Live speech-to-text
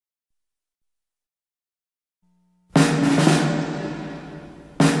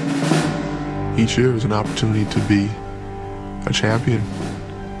each year is an opportunity to be a champion,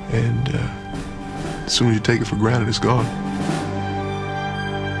 and as soon as you take it for granted, it's gone.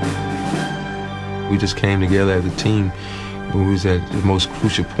 We just came together as a team when we was at the most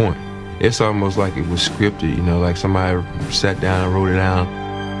crucial point. It's almost like it was scripted, you know, like somebody sat down and wrote it down.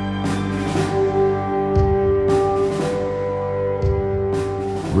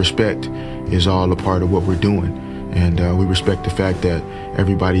 Respect is all a part of what we're doing, and we respect the fact that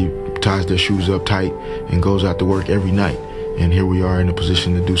everybody ties their shoes up tight and goes out to work every night. And here we are in a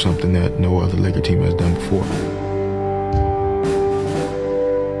position to do something that no other Laker team has done before.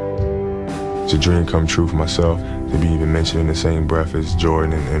 It's a dream come true for myself to be even mentioned in the same breath as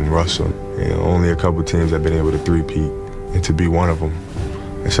Jordan and Russell. You know, only a couple teams have been able to three-peat, and to be one of them,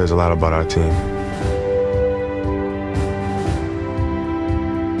 it says a lot about our team.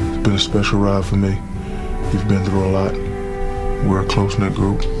 It's been a special ride for me. We've been through a lot. We're a close-knit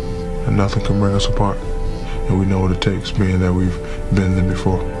group, and nothing can bring us apart. And we know what it takes, being that we've been there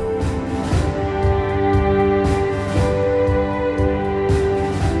before.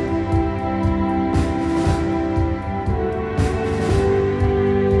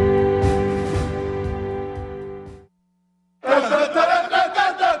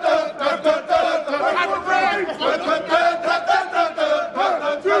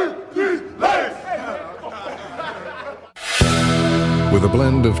 With a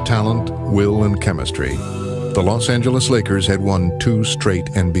blend of talent, will, and chemistry, the Los Angeles Lakers had won 2 straight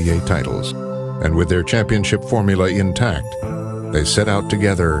NBA titles. And with their championship formula intact, they set out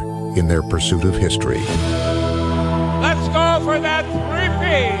together in their pursuit of history. Let's go for that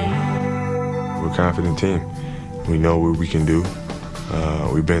three-peat! We're a confident team. We know what we can do.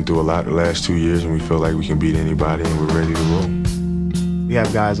 We've been through a lot the last 2 years, and we feel like we can beat anybody, and we're ready to roll. We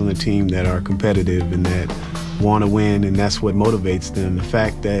have guys on the team that are competitive and that want to win, and that's what motivates them. The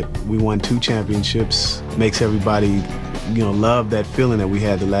fact that we won 2 championships makes everybody, love that feeling that we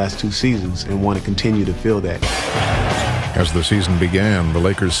had the last 2 seasons and want to continue to feel that. As the season began, the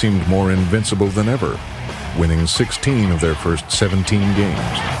Lakers seemed more invincible than ever, winning 16 of their first 17 games.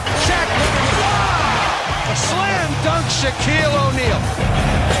 Shaq with the fly! A slam dunk, Shaquille O'Neal.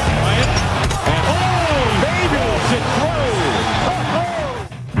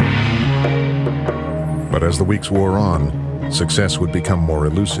 But as the weeks wore on, success would become more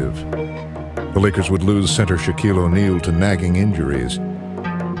elusive. The Lakers would lose center Shaquille O'Neal to nagging injuries,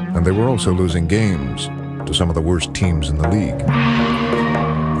 and they were also losing games to some of the worst teams in the league.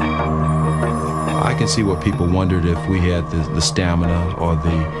 I can see what people wondered if we had the stamina or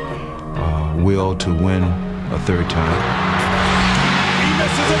the will to win a third time. He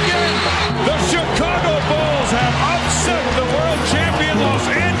misses again! The Chicago Bulls have upset the world champion Los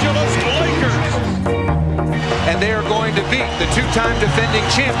Angeles Lakers! And they are going to beat the 2-time defending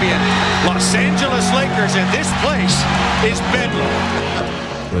champion Los Angeles Lakers, and this place is Bedlam.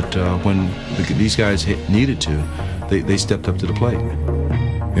 But when these guys needed to, they stepped up to the plate.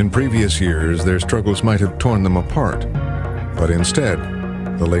 In previous years, their struggles might have torn them apart, but instead,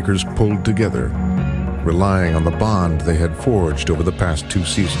 the Lakers pulled together, relying on the bond they had forged over the past 2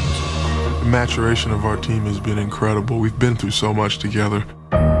 seasons. The maturation of our team has been incredible. We've been through so much together.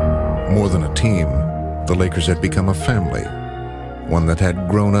 More than a team, the Lakers had become a family, one that had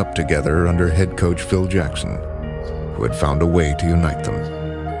grown up together under head coach Phil Jackson, who had found a way to unite them.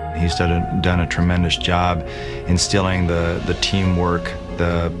 He's done a tremendous job instilling the teamwork,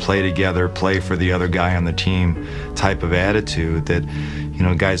 the play together, play for the other guy on the team type of attitude that,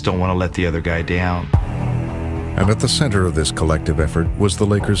 guys don't want to let the other guy down. And at the center of this collective effort was the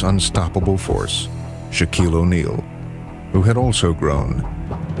Lakers' unstoppable force, Shaquille O'Neal, who had also grown,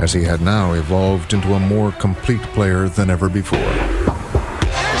 as he had now evolved into a more complete player than ever before.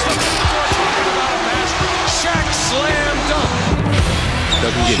 Shaq slam dunk.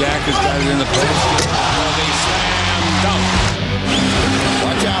 Shaq has got it in the post. They slam dunk.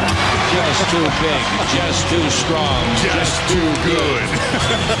 Watch out. Just too big, just too strong, just too good.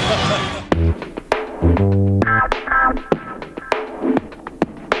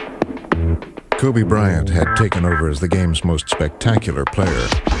 Kobe Bryant had taken over as the game's most spectacular player,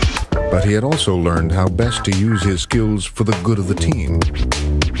 but he had also learned how best to use his skills for the good of the team.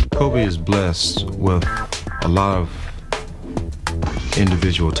 Kobe is blessed with a lot of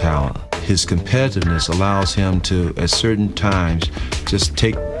individual talent. His competitiveness allows him to, at certain times, just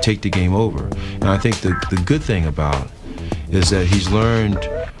take the game over. And I think the good thing about it is that he's learned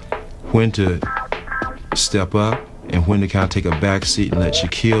when to step up and when to kind of take a back seat and let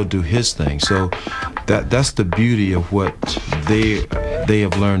Shaquille do his thing. So that's the beauty of what they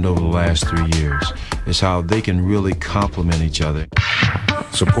have learned over the last 3 years, is how they can really complement each other.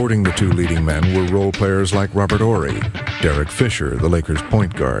 Supporting the two leading men were role players like Robert Horry, Derek Fisher, the Lakers'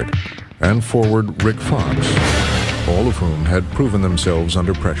 point guard, and forward Rick Fox, all of whom had proven themselves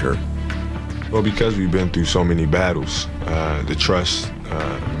under pressure. Well, because we've been through so many battles, the trust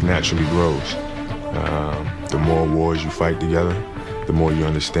naturally grows. The more wars you fight together, the more you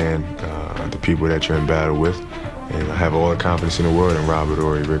understand the people that you're in battle with. And I have all the confidence in the world in Robert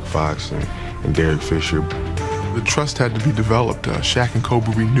Horry, Rick Fox, and Derek Fisher. The trust had to be developed. Shaq and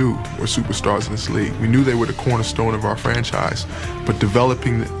Kobe, we knew, were superstars in this league. We knew they were the cornerstone of our franchise, but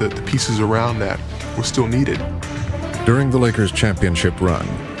developing the pieces around that was still needed. During the Lakers' championship run,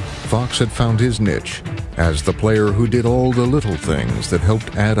 Fox had found his niche as the player who did all the little things that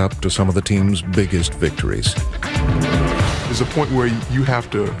helped add up to some of the team's biggest victories. There's a point where you have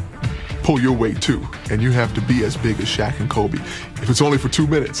to pull your weight too, and you have to be as big as Shaq and Kobe. If it's only for 2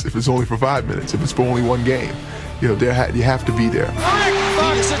 minutes, if it's only for 5 minutes, if it's for only one game, you have to be there.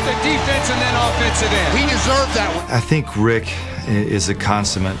 Fox at the defense and then offensive end. He deserved that one. I think Rick is a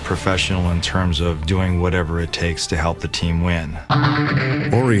consummate professional in terms of doing whatever it takes to help the team win.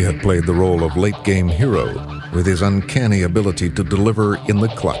 Horry had played the role of late-game hero with his uncanny ability to deliver in the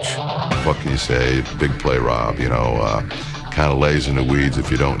clutch. What can you say? Big play Rob, kind of lays in the weeds if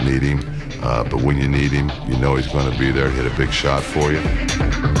you don't need him. But when you need him, you know he's going to be there to hit a big shot for you.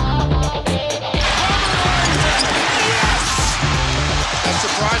 That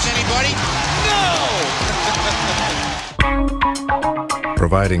surprise anybody? No!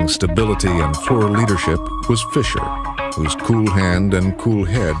 Providing stability and floor leadership was Fisher, whose cool hand and cool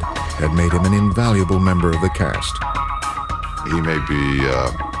head had made him an invaluable member of the cast. He may be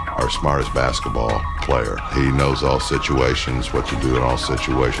our smartest basketball player. He knows all situations, what to do in all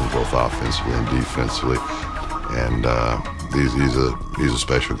situations, both offensively and defensively. And he's a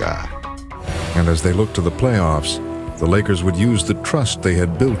special guy. And as they looked to the playoffs, the Lakers would use the trust they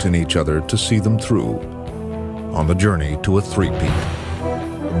had built in each other to see them through on the journey to a three-peat.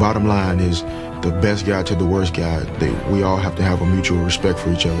 Bottom line is, the best guy to the worst guy, we all have to have a mutual respect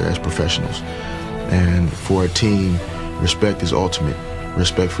for each other as professionals. And for a team, respect is ultimate.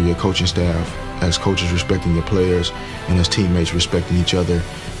 Respect for your coaching staff, as coaches respecting your players, and as teammates respecting each other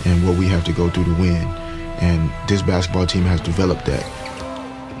and what we have to go through to win. And this basketball team has developed that.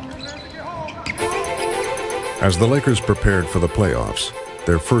 As the Lakers prepared for the playoffs,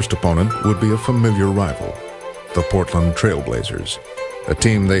 their first opponent would be a familiar rival, the Portland Trail Blazers, a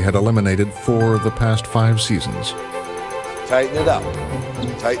team they had eliminated 4 of the past 5 seasons. Tighten it up.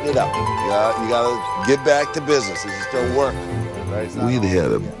 Tighten it up. You got to get back to business. This is still work. We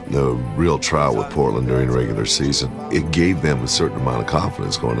had a real trial with Portland during the regular season. It gave them a certain amount of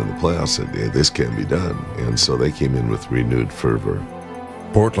confidence going into the playoffs that this can be done. And so they came in with renewed fervor.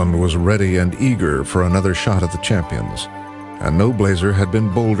 Portland was ready and eager for another shot at the champions, and no Blazer had been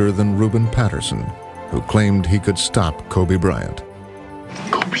bolder than Ruben Patterson, who claimed he could stop Kobe Bryant.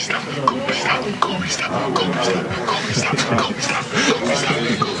 Kobe stop, Kobe stop, Kobe stop, Kobe stop, Kobe stop, Kobe stop, Kobe stop,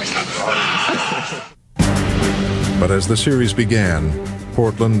 Kobe stop. But as the series began,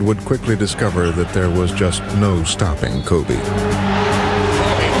 Portland would quickly discover that there was just no stopping Kobe. Kobe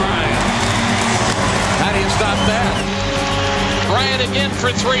Bryant. How do you stop that? Bryant again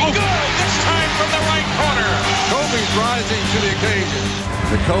for 3. Good! This time from the right corner. Kobe's rising to the occasion.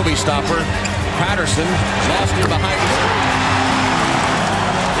 The Kobe stopper. Patterson lost him behind the screen.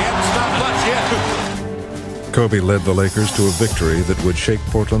 He hasn't stopped much yet. Kobe led the Lakers to a victory that would shake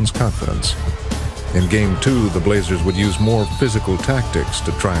Portland's confidence. In Game 2, the Blazers would use more physical tactics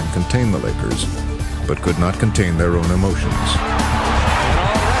to try and contain the Lakers, but could not contain their own emotions. And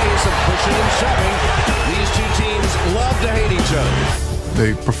already some pushing and shoving. These two teams love to hate each other.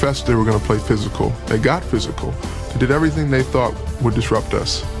 They professed they were going to play physical. They got physical. They did everything they thought would disrupt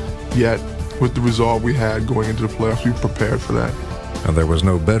us. Yet, with the resolve we had going into the playoffs, we prepared for that. And there was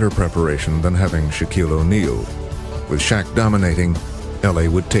no better preparation than having Shaquille O'Neal. With Shaq dominating, LA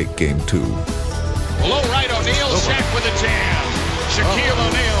would take Game 2. Low right O'Neal, Shaq with a jam. Shaquille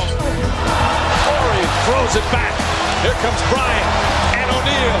O'Neal. Horry throws it back. Here comes Bryant and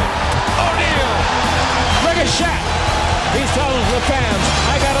O'Neal. O'Neal. Look at Shaq. He's telling the fans,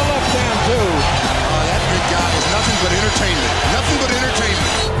 I got a left hand too. That big guy is nothing but entertainment. Nothing but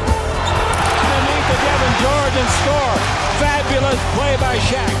entertainment. Underneath the Devin George and score. Fabulous play by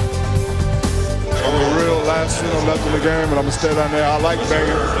Shaq. I'm a real last left in the game, and I'm going to stay down there. I like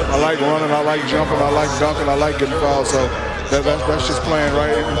banging, I like running, I like jumping, I like dunking, I like getting fouled, so that's just playing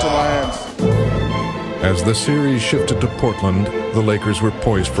right into my hands. As the series shifted to Portland, the Lakers were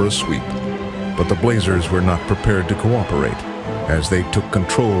poised for a sweep, but the Blazers were not prepared to cooperate as they took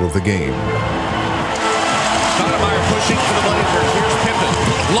control of the game. Stoudemire pushing for the Blazers. Here's Pippen.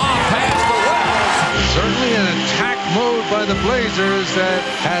 Long pass for Wells. Certainly an attack mode by the Blazers that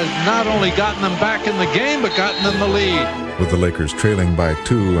has not only gotten them back in the game, but gotten them the lead. With the Lakers trailing by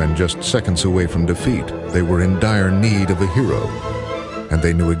 2 and just seconds away from defeat, they were in dire need of a hero, and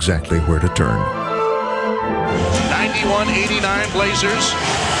they knew exactly where to turn. 91-89 Blazers.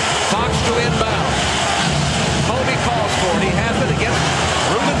 Fox to inbound. Kobe calls for it. He has it against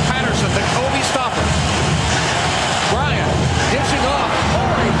Ruben Patterson. The Kobe stopper. Bryant dishing off.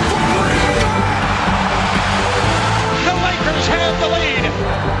 The Lakers have the lead.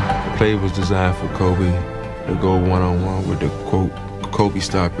 The play was designed for Kobe to go one-on-one with the Kobe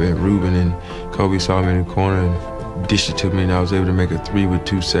stopper at Ruben, and Kobe saw me in the corner and dished it to me, and I was able to make a 3 with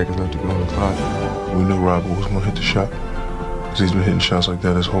 2 seconds left to go on the clock. We knew Robert was going to hit the shot because he's been hitting shots like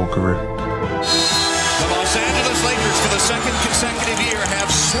that his whole career. The Los Angeles Lakers, for the second consecutive year,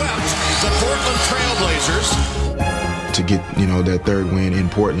 have swept the Portland Trail Blazers. To get, that third win in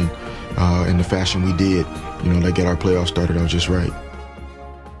Portland in the fashion we did, that get our playoffs started out just right.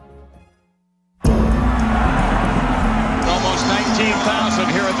 Almost 19,000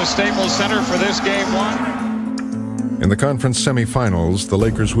 here at the Staples Center for this game 1. In the conference semifinals, the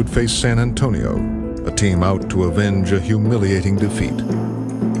Lakers would face San Antonio, a team out to avenge a humiliating defeat.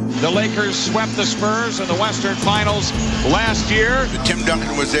 The Lakers swept the Spurs in the Western Finals last year. Tim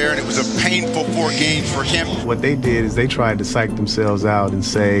Duncan was there, and it was a painful 4 games for him. What they did is they tried to psych themselves out and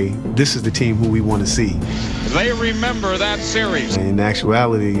say, this is the team who we want to see. They remember that series. In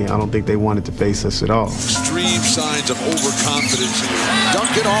actuality, I don't think they wanted to face us at all. Extreme signs of overconfidence.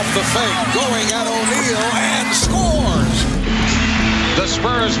 Duncan off the fake, going at O'Neal, and scores! The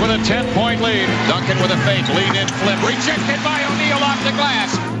Spurs with a 10-point lead. Duncan with a fake lead-in flip. Rejected by O'Neal off the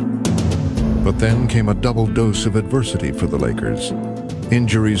glass. But then came a double dose of adversity for the Lakers.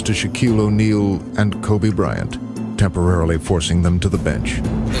 Injuries to Shaquille O'Neal and Kobe Bryant, temporarily forcing them to the bench.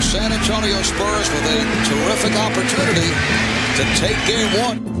 The San Antonio Spurs with a terrific opportunity to take game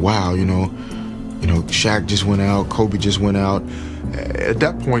 1. Wow, Shaq just went out, Kobe just went out. At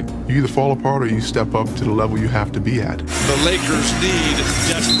that point, you either fall apart or you step up to the level you have to be at. The Lakers need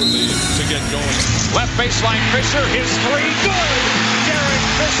desperately to get going. Left baseline, Fisher, his 3, good! Derek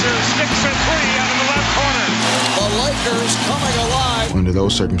Fisher sticks a 3 out of the left corner. The Lakers coming alive. Under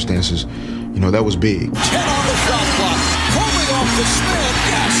those circumstances, that was big. 10 on the shot clock. Kobe off the spin,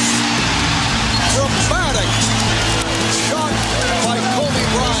 yes! Dramatic shot by Kobe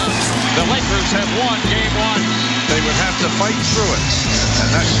Bryant. The Lakers have won game 1. They would have to fight through it, and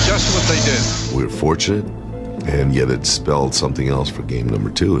that's just what they did. We were fortunate, and yet it spelled something else for game number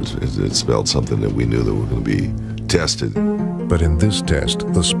 2. It spelled something that we knew that we were going to be tested. But in this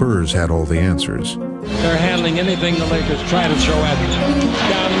test, the Spurs had all the answers. They're handling anything the Lakers try to throw at them.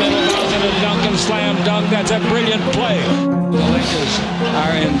 Down the middle, goes into Duncan, slam dunk. That's a brilliant play. The Lakers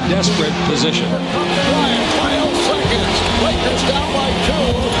are in desperate position. Bryant, final seconds. Lakers down by 2.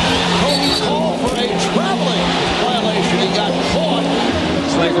 Kobe called for a traveling violation. He got caught.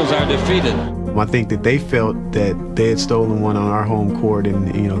 The Lakers are defeated. I think that they felt that they had stolen one on our home court, and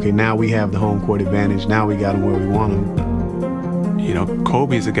okay, now we have the home court advantage. Now we got them where we want them.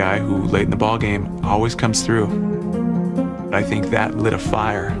 Kobe's a guy who late in the ball game always comes through. I think that lit a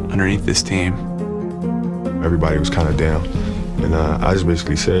fire underneath this team. Everybody was kind of down, and I just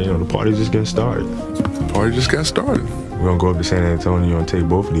basically said, the party's just getting started. The party just got started. We're gonna go up to San Antonio and take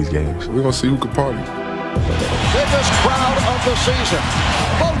both of these games. We're gonna see who can party. Biggest crowd of the season.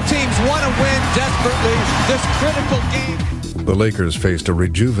 Both teams want to win desperately this critical game. The Lakers faced a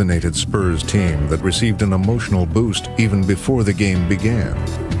rejuvenated Spurs team that received an emotional boost even before the game began.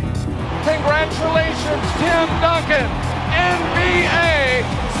 Congratulations, Tim Duncan, NBA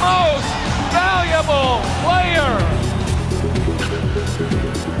Most Valuable Player.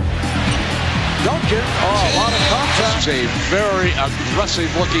 Duncan, a lot of contact. This is a very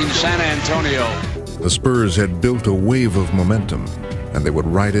aggressive-looking San Antonio. The Spurs had built a wave of momentum, and they would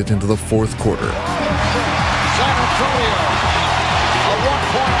ride it into the fourth quarter. San Antonio, a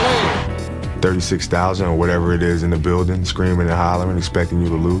 1-point lead. 36,000 or whatever it is in the building, screaming and hollering, expecting you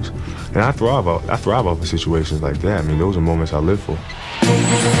to lose. And I thrive off of situations like that. I mean, those are moments I live for.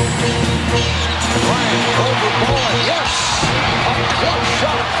 Bryant over Bowen, yes! A clutch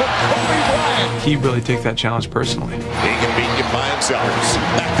shot for Kobe Bryant. He really took that challenge personally. He can beat you by himself.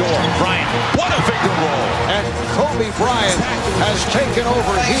 Back door, Bryant, what a finger roll! And Kobe Bryant has taken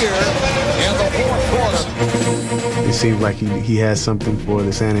over here in the fourth quarter. It seems like he has something for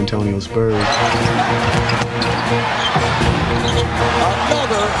the San Antonio Spurs.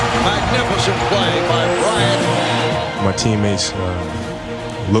 Another magnificent play by Bryant. My teammates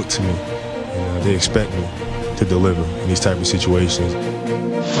look to me. They expect me to deliver in these type of situations.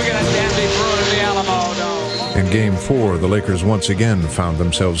 In Game 4, the Lakers once again found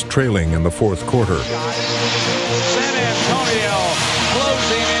themselves trailing in the fourth quarter. San Antonio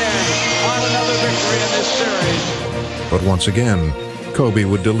closing in on another victory in this series. But once again, Kobe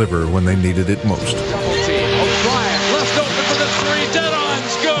would deliver when they needed it most. Double team. O'Brien left open for the three. Dead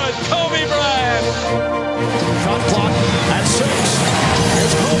on's good. Kobe Bryant. Shot clock at 6.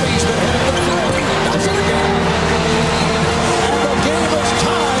 Here's Kobe's been hitting the floor. Does it again. And the game is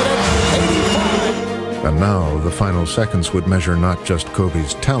tied at 85. And now the final seconds would measure not just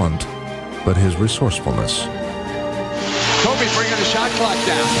Kobe's talent, but his resourcefulness. Kobe bringing the shot clock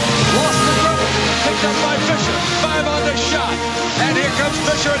down. Lost the dribble. Picked up by Fisher. 5 on the shot. And here comes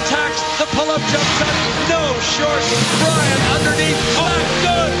Fisher, attacks. The pull-up jump shot. No short. Bryant underneath. Not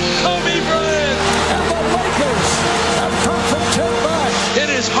good. Kobe Bryant. And the Lakers have come from 10 back. It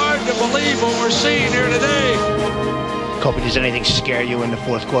is hard to believe what we're seeing here today. Kobe, does anything scare you in the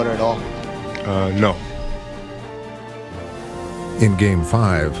fourth quarter at all? No. In Game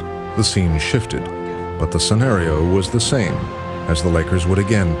 5, the scene shifted, but the scenario was the same, as the Lakers would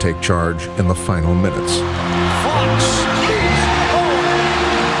again take charge in the final minutes. Fox.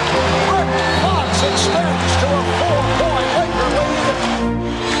 Rick Fox extends to a 4-point Laker lead.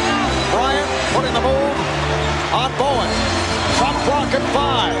 Bryant putting the move on Bowen. Shot clock at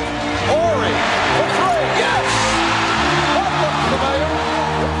 5. Horry for 3. Yes! That looks familiar.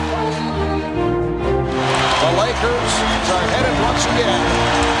 The Lakers are headed once again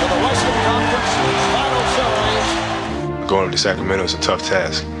to the Western Conference Final Series. Going up to Sacramento is a tough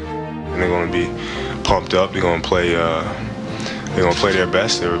task, and they're going to be pumped up. They're going to play. They're going to play their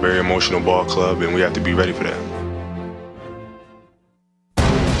best. They're a very emotional ball club, and we have to be ready for that.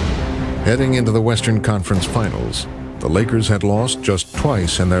 Heading into the Western Conference Finals, the Lakers had lost just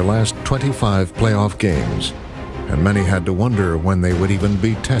twice in their last 25 playoff games, and many had to wonder when they would even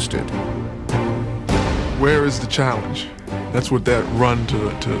be tested. Where is the challenge? That's what that run to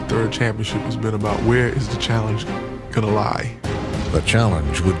the third championship has been about. Where is the challenge going to lie? The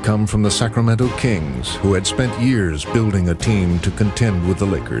challenge would come from the Sacramento Kings, who had spent years building a team to contend with the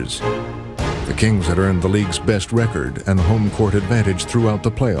Lakers. The Kings had earned the league's best record and home court advantage throughout the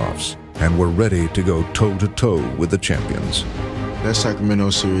playoffs, and were ready to go toe-to-toe with the champions. That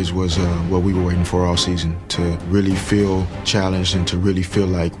Sacramento series was what we were waiting for all season, to really feel challenged and to really feel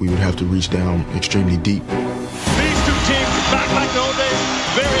like we would have to reach down extremely deep. These two teams, back like the old days,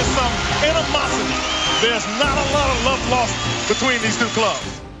 there is some animosity. There's not a lot of love lost between these two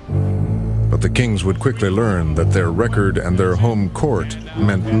clubs. But the Kings would quickly learn that their record and their home court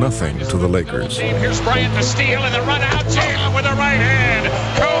meant nothing to the Lakers. Here's Bryant to steal and the run out. Jalen with the right hand.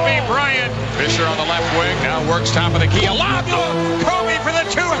 Kobe Bryant. Fisher on the left wing. Now works top of the key. A lob. Kobe for the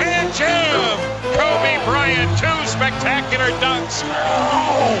two-hand jam. Kobe Bryant, 2 spectacular dunks.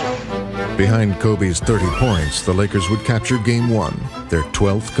 Behind Kobe's 30 points, the Lakers would capture Game 1, their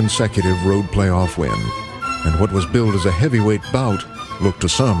 12th consecutive road playoff win. And what was billed as a heavyweight bout looked to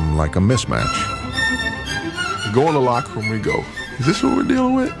some like a mismatch. We go in the locker room, we go, is this what we're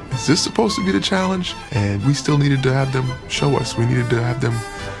dealing with? Is this supposed to be the challenge? And we still needed to have them show us. We needed to have them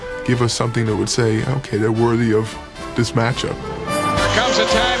give us something that would say, okay, they're worthy of this matchup. There comes a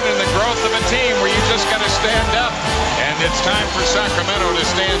time in the growth of a team where you just got to stand up. And it's time for Sacramento to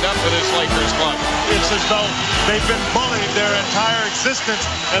stand up to this Lakers club. It's as though they've been bullied their entire existence,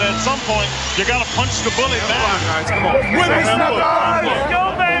 and at some point, you got to punch the bully back. Guys, come on. Win this number! Let's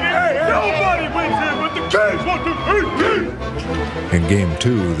go, baby! Nobody wins here but the Kings. 1, 2, 3, In Game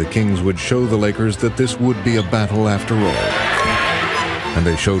 2, the Kings would show the Lakers that this would be a battle after all. And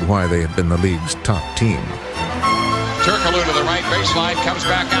they showed why they had been the league's top team. Turkoglu to the right baseline, comes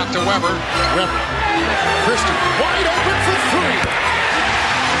back out to Weber. Christie wide open for 3.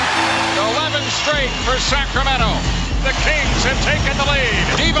 11 straight for Sacramento. The Kings have taken the lead.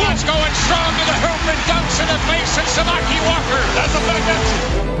 Devon's going strong to the hoop and dunks in the face of Samaki Walker. That's a bucket.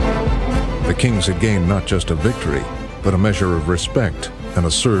 The Kings had gained not just a victory, but a measure of respect and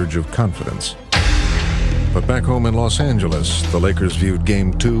a surge of confidence. But back home in Los Angeles, the Lakers viewed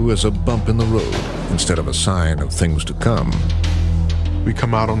Game 2 as a bump in the road instead of a sign of things to come. We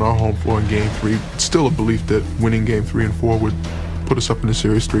come out on our home floor in Game 3, still a belief that winning Game 3 and 4 would put us up in the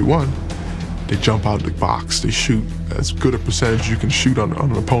series 3-1. They jump out of the box. They shoot as good a percentage you can shoot on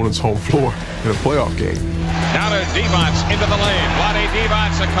an opponent's home floor in a playoff game. Now to Devons into the lane. Vlade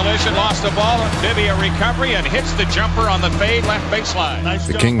Devons, a collision, lost the ball. Bibby a recovery and hits the jumper on the fade left baseline.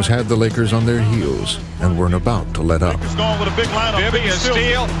 The Kings had the Lakers on their heels and weren't about to let up. Bibby a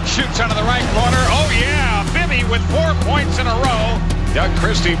steal, shoots out of the right corner. Oh yeah, Bibby with 4 points in a row. Doug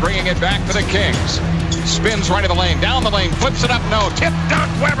Christie bringing it back for the Kings. Spins right of the lane, down the lane, flips it up, no. Tip dunk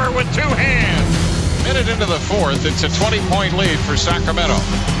Weber with two hands. Minute into the fourth, it's a 20-point lead for Sacramento.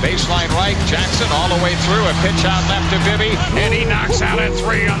 Baseline right, Jackson all the way through, a pitch out left to Bibby, and he knocks out a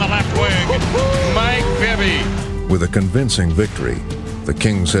three on the left wing. Mike Bibby. With a convincing victory, the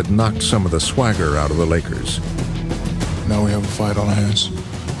Kings had knocked some of the swagger out of the Lakers. Now we have a fight on our hands.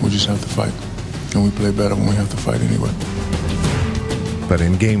 We just have to fight. And we play better when we have to fight anyway. But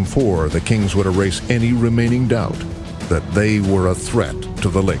in Game 4, the Kings would erase any remaining doubt that they were a threat to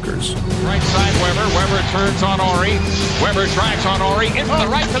the Lakers. Right side Weber. Weber turns on Horry. Weber drives on Horry. In from the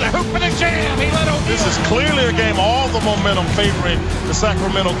right to the hoop for the jam. He let O'Neal. This is clearly a game, all the momentum favoring the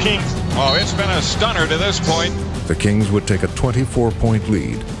Sacramento Kings. Oh, it's been a stunner to this point. The Kings would take a 24-point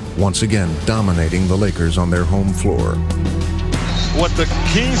lead, once again dominating the Lakers on their home floor. What the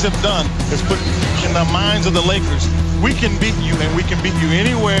Kings have done is put in the minds of the Lakers, we can beat you, and we can beat you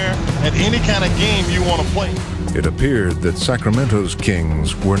anywhere at any kind of game you want to play. It appeared that Sacramento's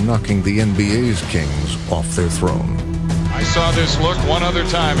Kings were knocking the NBA's Kings off their throne. I saw this look one other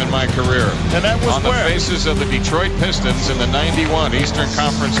time in my career. And that was on the faces of the Detroit Pistons in the '91 Eastern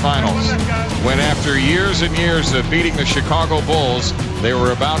Conference Finals. When after years and years of beating the Chicago Bulls, they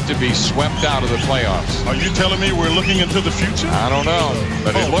were about to be swept out of the playoffs. Are you telling me we're looking into the future? I don't know,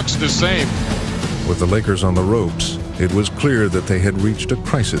 but it looks the same. With the Lakers on the ropes, it was clear that they had reached a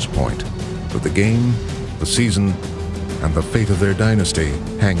crisis point, with the game, the season, and the fate of their dynasty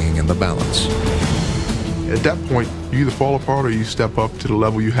hanging in the balance. At that point, you either fall apart or you step up to the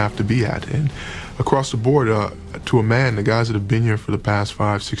level you have to be at. And across the board, to a man, the guys that have been here for the past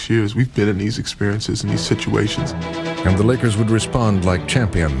 5-6 years, we've been in these experiences and these situations. And the Lakers would respond like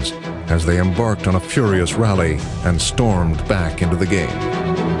champions as they embarked on a furious rally and stormed back into the game.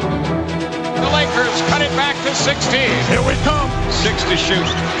 The Lakers cut it back to 16. Here we come. 6 to shoot.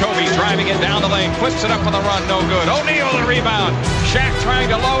 Kobe driving it down the lane, flips it up on the run, no good. O'Neal the rebound. Shaq trying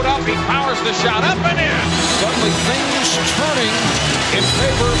to load up. He powers the shot up and in. Suddenly things turning in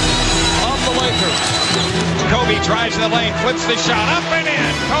favor of the Lakers. Kobe drives in the lane, flips the shot up and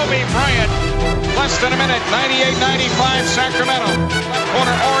in. Kobe Bryant. Less than a minute. 98-95 Sacramento. Left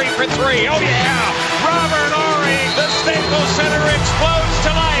corner Horry for three. Oh yeah. Robert Horry. The Staples Center explodes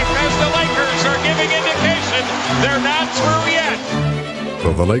to life as the Lakers are giving indication they're not through yet.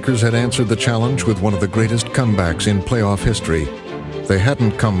 Though the Lakers had answered the challenge with one of the greatest comebacks in playoff history, they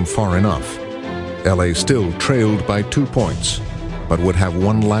hadn't come far enough. LA still trailed by 2 points, but would have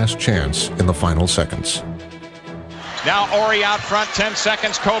one last chance in the final seconds. Now Horry out front, 10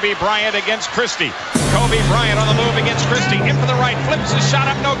 seconds. Kobe Bryant against Christie. Kobe Bryant on the move against Christie. In for the right, flips his shot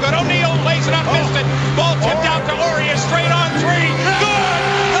up, no good. O'Neal lays it up, missed it. Ball tipped out to Horry, a straight on three. Good!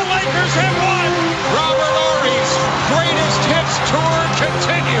 The Lakers have won! Robert Horry's greatest hits tour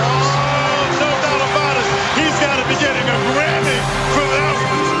continues. Oh, no doubt about it. He's got to be getting a Grammy for that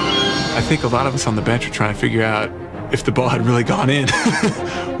one. I think a lot of us on the bench are trying to figure out if the ball had really gone in.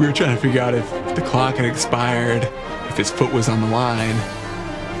 We were trying to figure out if the clock had expired, if his foot was on the line.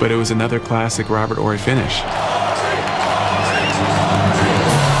 But it was another classic Robert Horry finish.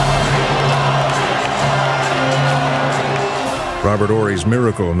 Robert Horry's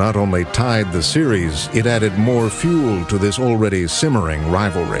miracle not only tied the series, it added more fuel to this already simmering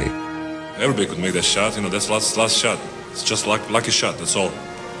rivalry. Everybody could make that shot, that's last shot. It's just lucky shot, that's all.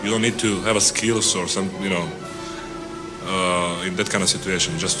 You don't need to have a skills or some, in that kind of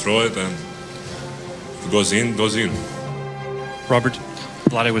situation. Just throw it and if it goes in, goes in. Robert,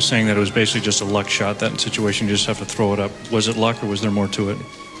 Vlade was saying that it was basically just a luck shot. That situation, you just have to throw it up. Was it luck or was there more to it?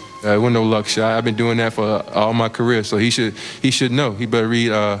 It wasn't no luck shot. I've been doing that for all my career, so he should know. He better read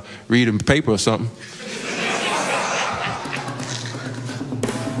a paper or something.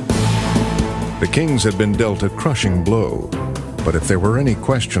 The Kings had been dealt a crushing blow, but if there were any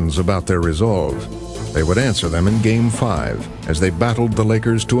questions about their resolve, they would answer them in Game 5 as they battled the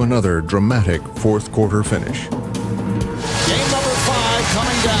Lakers to another dramatic fourth-quarter finish. Game number 5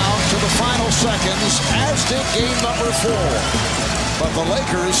 coming down to the final seconds, as did game number 4. But the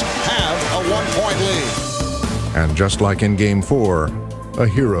Lakers have a 1-point lead. And just like in Game 4, a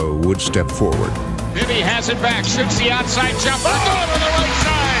hero would step forward. Bibby has it back, shoots the outside jumper, good on the right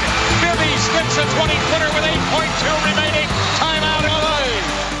side. Bibby skips a 20-footer with 8.2 remaining. Timeout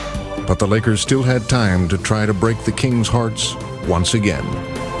LA. But the Lakers still had time to try to break the Kings' hearts once again.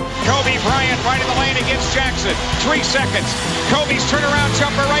 Kobe Bryant right in the lane against Jackson. 3 seconds. Kobe's turnaround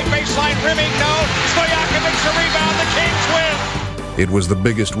jumper, right baseline, rimming, no. Stojakovic's the rebound, the Kings win. It was the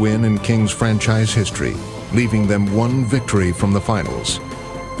biggest win in Kings franchise history, leaving them one victory from the finals.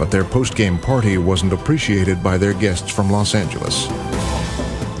 But their post-game party wasn't appreciated by their guests from Los Angeles.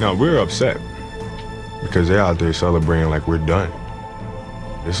 No, we're upset because they're out there celebrating like we're done.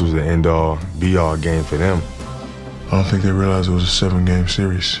 This was the end-all, be-all game for them. I don't think they realized it was a 7-game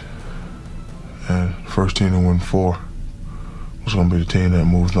series. And first team to win 4 was going to be the team that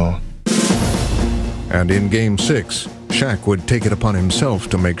moved on. And in Game 6, Shaq would take it upon himself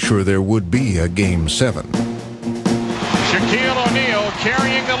to make sure there would be a Game 7. Shaquille O'Neal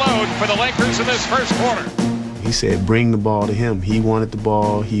carrying the load for the Lakers in this first quarter. He said bring the ball to him. He wanted the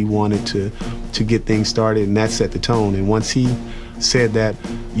ball. He wanted to get things started, and that set the tone. And once he said that,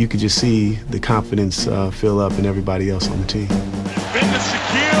 you could just see the confidence fill up in everybody else on the team. It's been the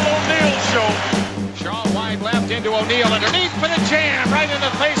Shaquille O'Neal show. Shaw wide left into O'Neal underneath for the jam right in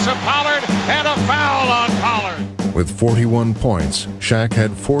the face of Pollard, and a foul on Pollard. With 41 points, Shaq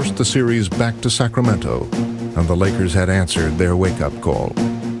had forced the series back to Sacramento, and the Lakers had answered their wake-up call.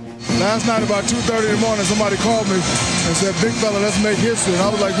 Last night about 2:30 in the morning, somebody called me and said, "Big fella, let's make history." And I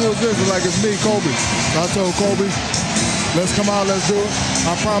was like, "Who is this?" They're like, "It's me, Kobe." And I told Kobe, "Let's come out, let's do it.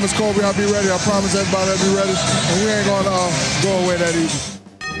 I promise Kobe I'll be ready. I promise everybody I'll be ready. And we ain't gonna go away that easy."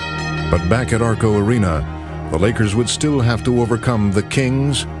 But back at Arco Arena, the Lakers would still have to overcome the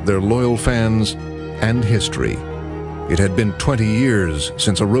Kings, their loyal fans, and history. It had been 20 years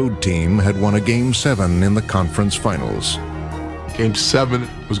since a road team had won a Game 7 in the conference finals. Game 7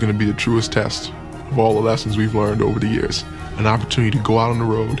 was going to be the truest test of all the lessons we've learned over the years. An opportunity to go out on the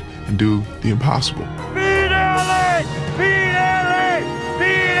road and do the impossible. Beat LA! Beat LA!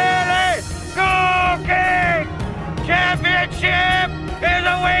 Beat LA! Go King! Championship is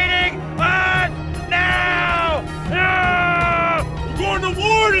awaiting us now! No! We're going to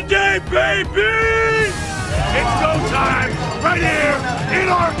war today, baby! It's go time! Right here in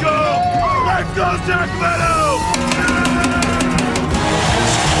Arco! Let's go, Sacramento!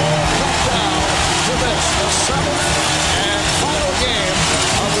 This, the 7th and final game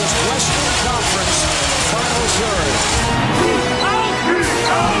of this Western Conference Final Series.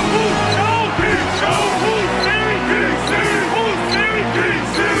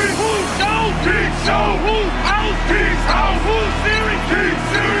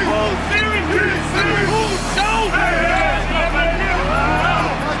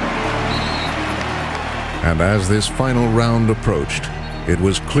 And as this final round approached, it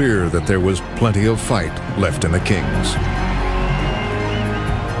was clear that there was plenty of fight left in the Kings.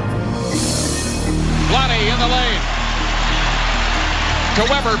 Lonnie in the lane. To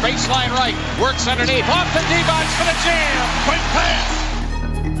Weber, baseline right. Works underneath. Off the D-box for the jam. Quick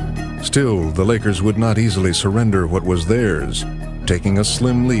pass. Still, the Lakers would not easily surrender what was theirs, taking a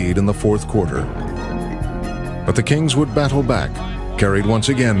slim lead in the fourth quarter. But the Kings would battle back, carried once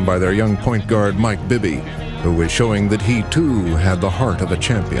again by their young point guard Mike Bibby, who was showing that he too had the heart of a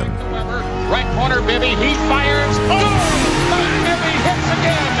champion. Right corner, Bibby, he fires. Oh! Bibby hits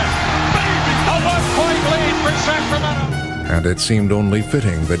again. A 1-point lead for Sacramento. And it seemed only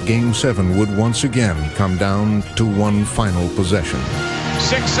fitting that Game 7 would once again come down to one final possession.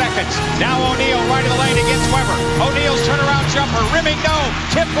 6 seconds. Now O'Neal right of the lane against Weber. O'Neal's turnaround jumper. Rimming, no.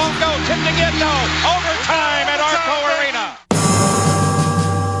 Tip won't go. Tipped again, no. Overtime at Arco Arena.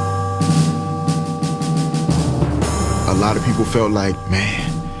 A lot of people felt like,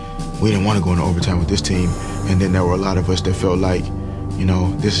 man, we didn't want to go into overtime with this team. And then there were a lot of us that felt like, you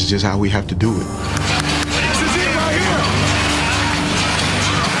know, this is just how we have to do it. This is it right here.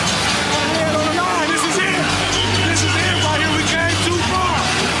 Head on the line. This is it. This is it right here. We came too far.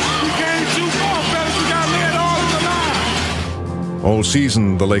 We came too far, fellas. We got led all on the line. All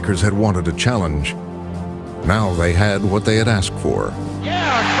season, the Lakers had wanted a challenge. Now they had what they had asked for.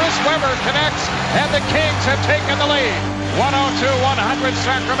 Yeah, Chris Weber connects, and the Kings have taken the lead. 102-100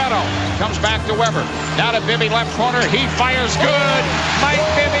 Sacramento. Comes back to Weber. Now to Bibby, left corner. He fires good. Mike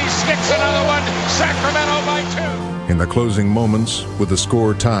Bibby sticks another one. Sacramento by 2. In the closing moments, with the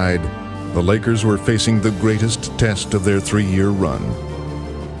score tied, the Lakers were facing the greatest test of their 3-year run.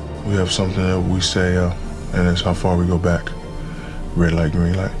 We have something that we say, and it's how far we go back. Red light,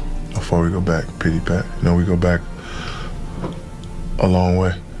 green light. How far we go back, pity pat. You know, we go back a long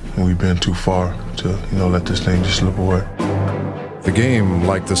way. And we've been too far to, you know, let this thing just slip away. The game,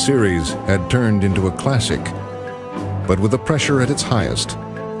 like the series, had turned into a classic. But with the pressure at its highest,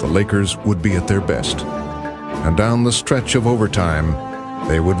 the Lakers would be at their best. And down the stretch of overtime,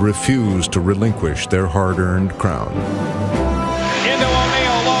 they would refuse to relinquish their hard-earned crown. Into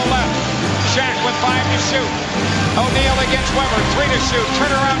O'Neal, low left. Shaq with 5 to shoot. O'Neal against Webber. 3 to shoot.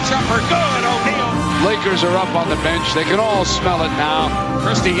 Turnaround jumper. Good. O'Neal. Lakers are up on the bench. They can all smell it now.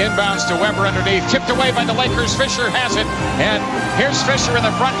 Christie inbounds to Webber underneath. Tipped away by the Lakers. Fisher has it. And here's Fisher in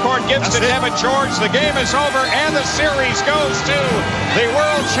the front court. Gives to Devin George. The game is over. And the series goes to the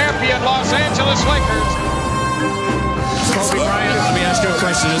world champion Los Angeles Lakers. Kobe Bryant, let me ask you a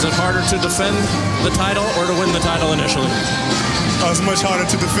question. Is it harder to defend the title or to win the title initially? It's much harder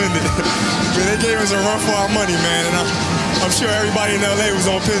to defend it. They gave us a run for our money, man. And I'm sure everybody in LA was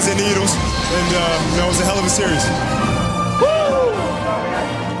on pins and needles. And that was a hell of a series.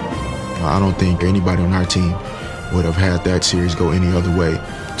 I don't think anybody on our team would have had that series go any other way.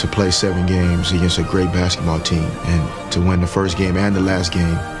 To play 7 games against a great basketball team and to win the first game and the last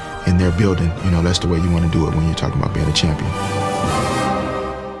game in their building, that's the way you want to do it when you're talking about being a champion.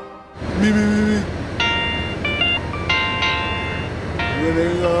 Me.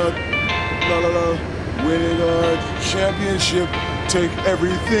 Winning a championship, take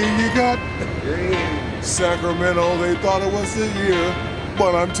everything you got. Sacramento, they thought it was the year,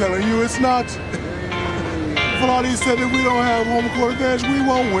 but I'm telling you it's not. Vlade said that we don't have home court advantage, we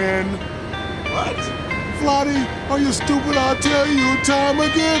won't win. What? Vlade, are you stupid? I'll tell you time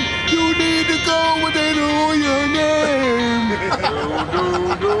again, you need to go when they know your name.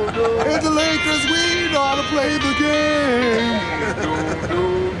 It's the Lakers, we know how to play the game.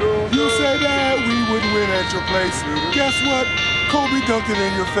 You said that we would win at your place. Guess what? Kobe dunked it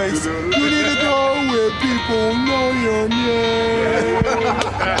in your face. You need to go where people know your name.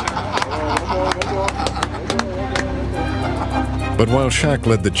 But while Shaq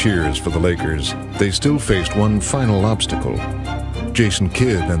led the cheers for the Lakers, they still faced one final obstacle. Jason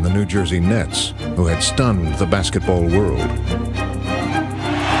Kidd and the New Jersey Nets, who had stunned the basketball world. Kidd,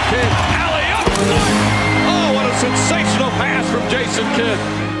 alley-oop! Oh, what a sensational pass from Jason Kidd.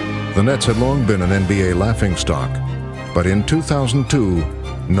 The Nets had long been an NBA laughingstock, but in 2002,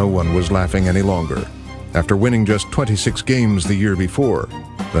 no one was laughing any longer. After winning just 26 games the year before,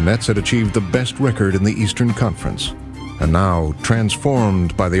 the Nets had achieved the best record in the Eastern Conference. And now,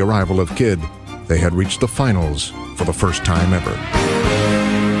 transformed by the arrival of Kidd, they had reached the finals for the first time ever. The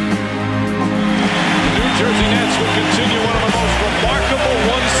New Jersey Nets will continue one of the most remarkable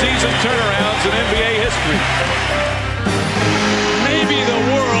one-season turnarounds in NBA history. Maybe the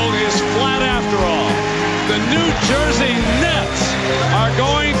world is flat after all. The New Jersey Nets are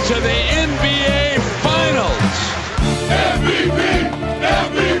going to the NBA Finals. MVP!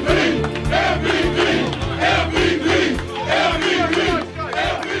 MVP! MVP! MVP!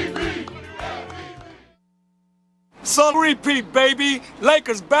 So repeat, baby.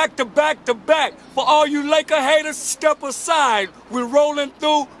 Lakers back to back to back. For all you Laker haters, step aside. We're rolling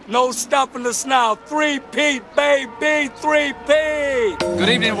through, no stopping us now. Three-peat, baby, three-peat. Good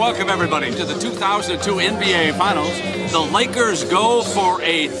evening and welcome everybody to the 2002 NBA Finals. The Lakers go for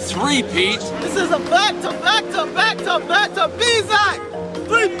a three-peat. This is a back-to-back-to-back-to-back-to-Bizak.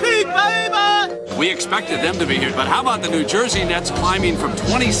 Three-peat, baby. We expected them to be here, but how about the New Jersey Nets climbing from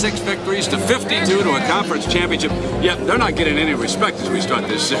 26 victories to 52 to a conference championship? Yet they're not getting any respect as we start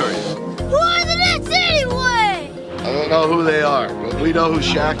this series. Who are the Nets anyway? I don't know who they are, but we know who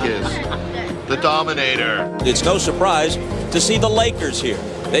Shaq is. The Dominator. It's no surprise to see the Lakers here.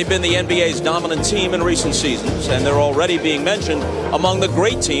 They've been the NBA's dominant team in recent seasons, and they're already being mentioned among the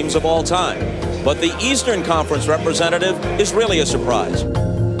great teams of all time. But the Eastern Conference representative is really a surprise.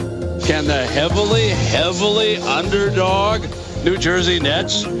 Can the heavily underdog New Jersey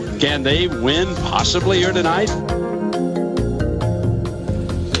Nets, can they win possibly here tonight?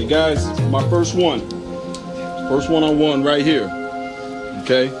 Hey guys, my first one. First one-on-one right here.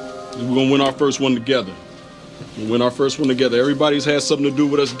 Okay? We're going to win our first one together. We'll win our first one together. Everybody's had something to do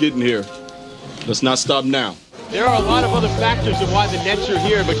with us getting here. Let's not stop now. There are a lot of other factors of why the Nets are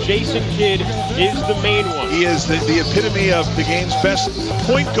here, but Jason Kidd is the main one. He is the epitome of the game's best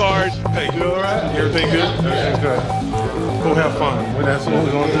point guard. Hey, you all right? Everything good? Everything good. Go have fun. That's what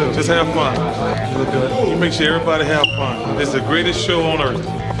we're going to do. Just have fun. You look good. You make sure everybody have fun. It's the greatest show on earth.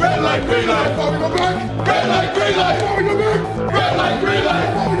 Red light, green light, before we go back. Red light, green light, before we go back. Red light, green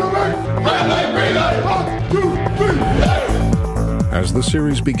light, before we go back. Red light, green light. 1, 2, 3. As the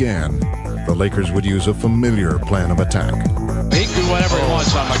series began, the Lakers would use a familiar plan of attack. He can do whatever he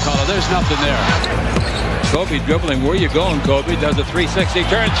wants on McCullough. There's nothing there. Kobe dribbling. Where you going, Kobe? Does a 360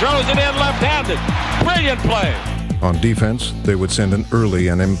 turn, throws it in left-handed. Brilliant play. On defense, they would send an early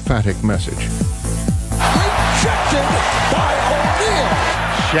and emphatic message. Rejected by O'Neal.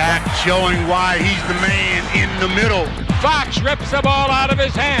 Shaq showing why he's the man in the middle. Fox rips the ball out of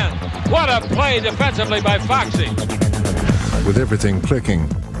his hand. What a play defensively by Foxy. With everything clicking,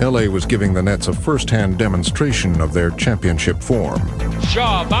 LA was giving the Nets a first-hand demonstration of their championship form.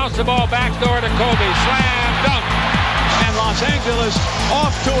 Shaw bounce the ball backdoor to Kobe. Slam dunk. And Los Angeles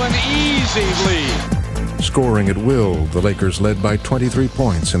off to an easy lead. Scoring at will, the Lakers led by 23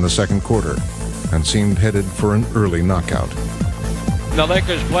 points in the second quarter and seemed headed for an early knockout. The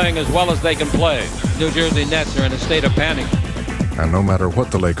Lakers playing as well as they can play. New Jersey Nets are in a state of panic. And no matter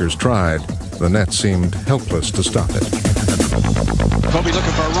what the Lakers tried, the Nets seemed helpless to stop it. Kobe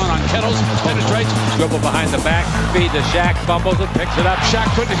looking for a run on Kettles, penetrates, dribble behind the back, feed to Shaq, fumbles it, picks it up. Shaq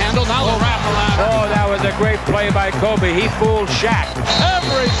couldn't handle, now the wraparound. Oh, that was a great play by Kobe. He fooled Shaq.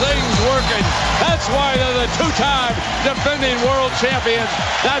 Everything's working. That's why they're the two-time defending world champions.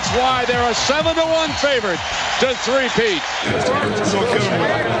 That's why they're a 7-1 favorite to three-peat.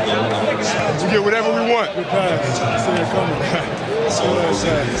 We get whatever we want.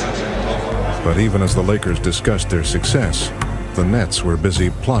 But even as the Lakers discussed their success, the Nets were busy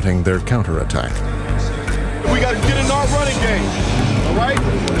plotting their counterattack. We got to get in our running game, all right?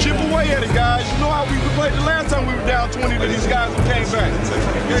 Chip away at it, guys. You know how we played the last time we were down 20 to these guys and came back.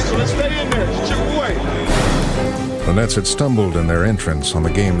 Okay, so let's stay in there. Just chip away. The Nets had stumbled in their entrance on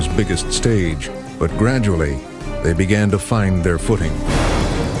the game's biggest stage, but gradually they began to find their footing.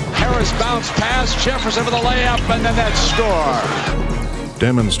 Harris bounced past Jefferson for the layup, and then that score.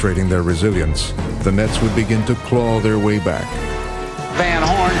 Demonstrating their resilience, the Nets would begin to claw their way back. Van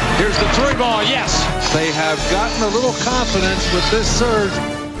Horn, here's the three ball, yes! They have gotten a little confidence with this surge.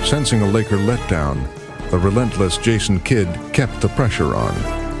 Sensing a Laker letdown, the relentless Jason Kidd kept the pressure on.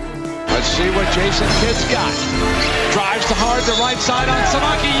 Let's see what Jason Kidd's got. Drives to hard, the right side on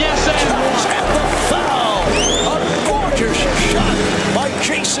Samaki, yes, and the foul! A gorgeous shot by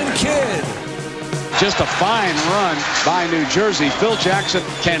Jason Kidd. Just a fine run by New Jersey. Phil Jackson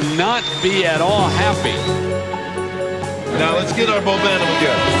cannot be at all happy. Now let's get our momentum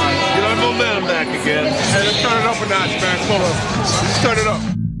again. Get our momentum back again. Hey, let's turn it up a notch, man. Come on. Let's turn it up.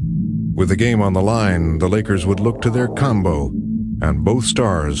 With the game on the line, the Lakers would look to their combo, and both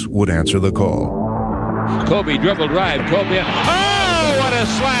stars would answer the call. Kobe dribble drive. Kobe. Oh, what a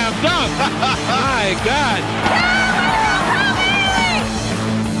slam dunk! My God.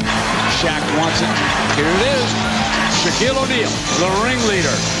 Shaq wants it. Here it is. Shaquille O'Neal, the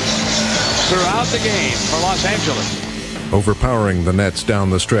ringleader throughout the game for Los Angeles. Overpowering the Nets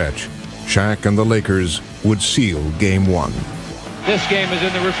down the stretch, Shaq and the Lakers would seal Game 1. This game is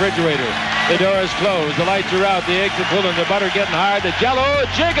in the refrigerator. The door is closed. The lights are out. The eggs are pulling. The butter getting hard. The jello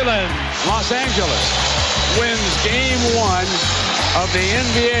jiggling. Los Angeles wins Game 1 of the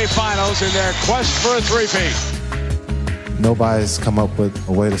NBA Finals in their quest for a three-peat. Nobody's come up with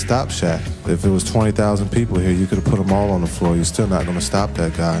a way to stop Shaq. If it was 20,000 people here, you could have put them all on the floor. You're still not going to stop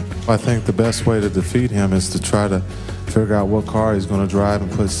that guy. I think the best way to defeat him is to try to figure out what car he's going to drive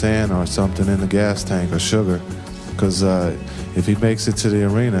and put sand or something in the gas tank or sugar. Because if he makes it to the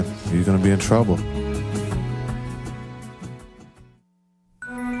arena, you're going to be in trouble.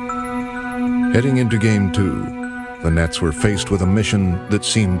 Heading into Game 2, the Nets were faced with a mission that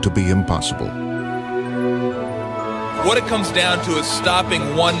seemed to be impossible. What it comes down to is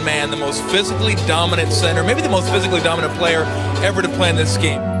stopping one man, the most physically dominant center, maybe the most physically dominant player ever to play in this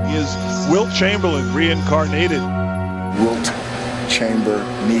game. He is Wilt Chamberlain reincarnated. Wilt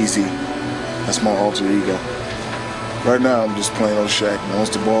Chamber-Neezy. That's my alter ego. Right now, I'm just playing on Shaq. Once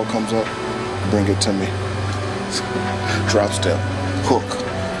the ball comes up, bring it to me. Drop step, hook,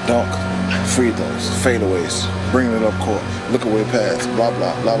 dunk, free throws, fadeaways, bringing it up court, look away pass, blah,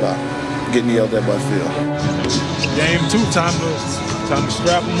 blah, blah, blah. Getting yelled at by Phil. Game 2, time to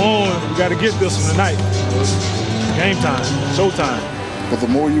strap them on. We got to get this one tonight. Game time, showtime. But the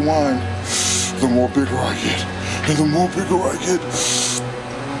more you whine, the more bigger I get. And the more bigger I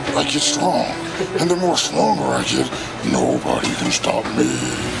get strong. And the more stronger I get, nobody can stop me.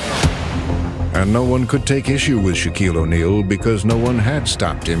 And no one could take issue with Shaquille O'Neal because no one had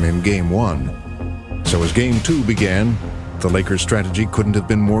stopped him in Game 1. So as Game 2 began, the Lakers' strategy couldn't have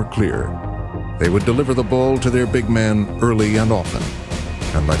been more clear. They would deliver the ball to their big man early and often,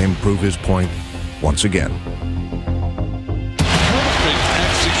 and let him prove his point once again. Perfect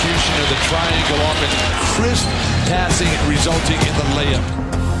execution of the triangle off and crisp passing resulting in the layup.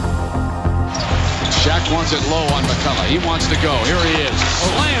 Shaq wants it low on McCullough. He wants to go. Here he is.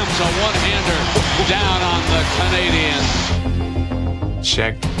 Slams a one-hander down on the Canadians.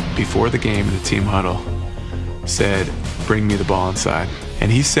 Shaq, before the game in the team huddle, said, "Bring me the ball inside."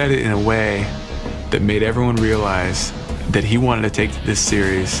 And he said it in a way that made everyone realize that he wanted to take this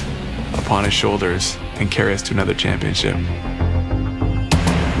series upon his shoulders and carry us to another championship.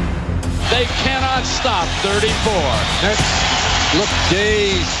 They cannot stop 34. That's look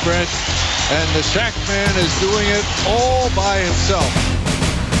dazed, Brent. And the Shaq man is doing it all by himself.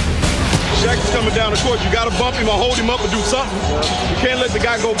 Shaq is coming down the court. You got to bump him or hold him up or do something. You can't let the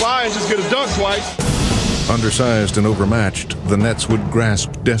guy go by and just get a dunk twice. Undersized and overmatched, the Nets would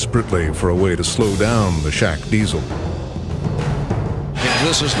grasp desperately for a way to slow down the Shaq Diesel. Yeah,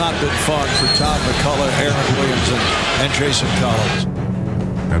 this has not been fun for Todd McCullough, Aaron Williams, and Jason Collins.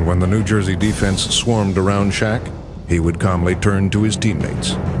 And when the New Jersey defense swarmed around Shaq, he would calmly turn to his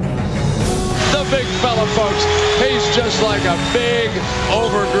teammates. The big fella, folks. He's just like a big,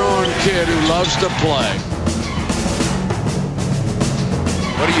 overgrown kid who loves to play.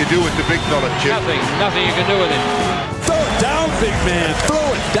 What do you do with the big fella, Chip? Nothing you can do with it. Throw it down, big man.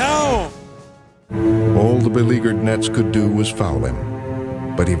 Throw it down. All the beleaguered Nets could do was foul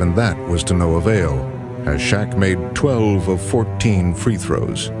him. But even that was to no avail, as Shaq made 12 of 14 free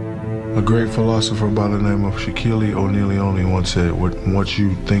throws. A great philosopher by the name of Shaquille O'Neal once said, what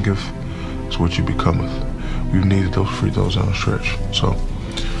you thinketh is what you becometh. We've needed those free throws on the stretch. So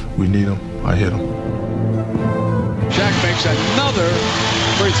we need them. I hit them. Shaq makes another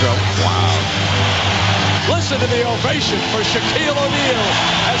free throw. Wow. Listen to the ovation for Shaquille O'Neal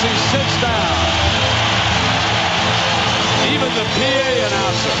as he sits down. Even the PA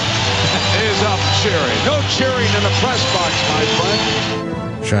announcer is up cheering. No cheering in the press box, my friend.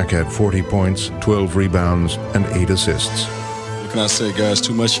 Shaq had 40 points, 12 rebounds, and 8 assists. What can I say, guys?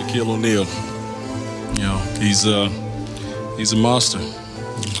 Too much Shaquille O'Neal. You know, he's a monster.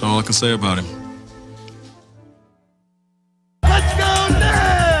 That's all I can say about him. Let's go,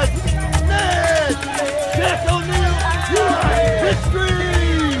 Nets! Nets! Shaq O'Neal,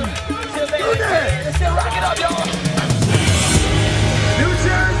 history! Go Nets! Rock it up, y'all! New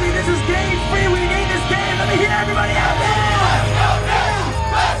Jersey, this is game 3. We need this game. Let me hear everybody out there! Let's go, Nets!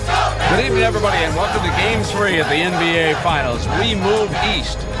 Let's go, Nets! Good evening, everybody, and welcome to Game 3 of the NBA Finals. We move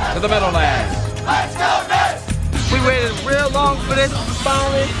east to the Meadowlands. Let's go, Nets! We waited real long for this.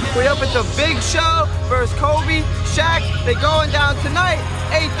 Finally, we're up at the big show versus Kobe, Shaq. They going down tonight.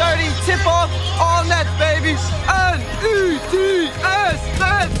 8:30 tip-off. All Nets, baby. N-E-T-S.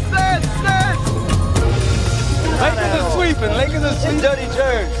 Nets. Lakers are sweeping. Lakers are sweeping. Dirty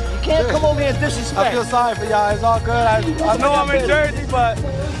Jersey. You can't come over here and disrespect. I feel sorry for y'all. It's all good. I know I'm in Jersey, but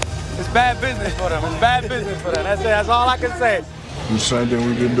it's bad business for them. It's bad business for them. That's it. That's all I can say. The same thing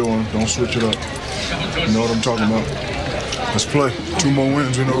we've been doing. Don't switch it up. You know what I'm talking about. Let's play. 2 more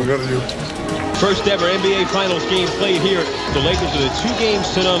wins, you know what we got to do. First ever NBA Finals game played here. The Lakers with a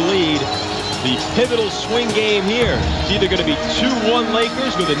 2-game-to-none lead. The pivotal swing game here. It's either going to be 2-1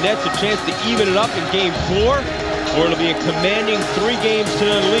 Lakers with the Nets a chance to even it up in game 4, or it'll be a commanding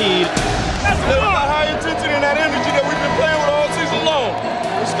 3-games-to-none lead. That's that high intensity and that energy that we've been playing with all season long.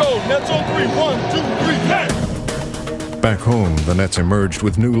 Let's go. Nets on 3. 1, 2, 3, Nets. Back home, the Nets emerged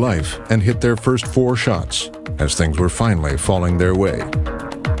with new life and hit their first 4 shots as things were finally falling their way.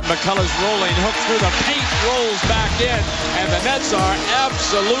 McCullough's rolling, hook through the paint, rolls back in, and the Nets are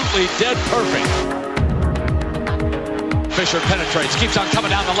absolutely dead perfect. Fisher penetrates, keeps on coming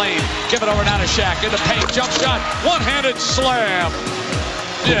down the lane, give it over now to Shaq, in the paint, jump shot, one-handed slam.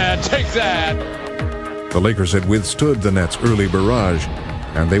 Yeah, take that. The Lakers had withstood the Nets' early barrage,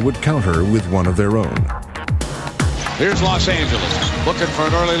 and they would counter with one of their own. Here's Los Angeles, looking for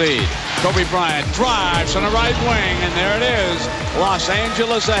an early lead. Kobe Bryant drives on the right wing, and there it is. Los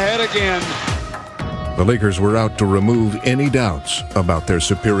Angeles ahead again. The Lakers were out to remove any doubts about their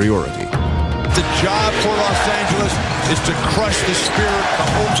superiority. The job for Los Angeles is to crush the spirit, the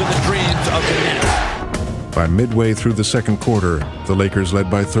hopes, and the dreams of the Nets. By midway through the second quarter, the Lakers led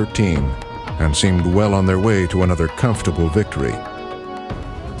by 13 and seemed well on their way to another comfortable victory.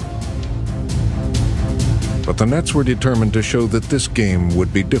 But the Nets were determined to show that this game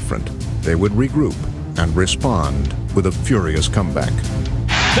would be different. They would regroup and respond with a furious comeback.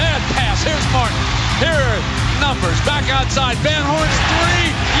 Bad pass. Here's Martin. Here are numbers. Back outside. Van Horn's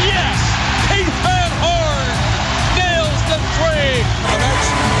 3. Yes! Pete Van Horn nails the 3. The Nets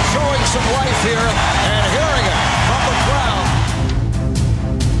showing some life here and hearing it from the crowd.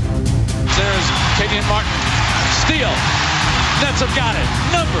 There's Kenyon Martin. Steal. Nets have got it.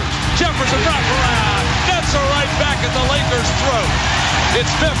 Numbers. Jefferson wrap around. Nets are right back at the Lakers' throat.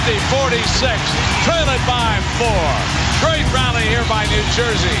 It's 50-46. Trailing by 4. Great rally here by New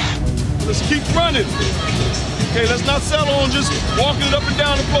Jersey. Let's keep running. Okay, let's not settle on just walking it up and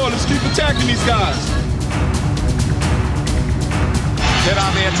down the floor. Let's keep attacking these guys. Hit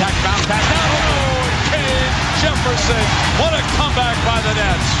on the attack. Bounce pass. Kane Jefferson. What a comeback by the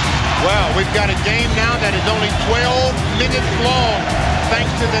Nets. Well, we've got a game now that is only 12 minutes long.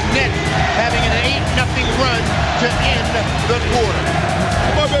 thanks to the Nets having an 8-0 run to end the quarter.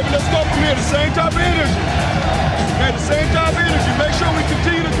 Come on, baby, let's go from here. The same type of energy. Man, the same type of energy. Make sure we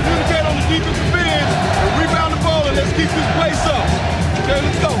continue to communicate on the defensive end and rebound the ball, and let's keep this place up. Okay,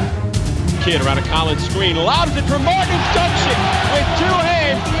 let's go. Kidd around a Collins screen, lobs it for Martin, dunks it with two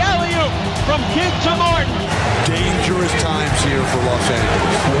hands. The alley-oop from Kidd to Martin. Dangerous times here for Los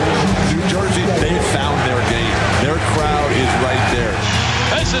Angeles. New Jersey, they've found their game. Their crowd is right there.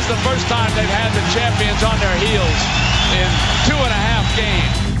 This is the first time they've had the champions on their heels in 2.5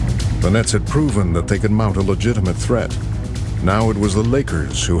 games. The Nets had proven that they could mount a legitimate threat. Now it was the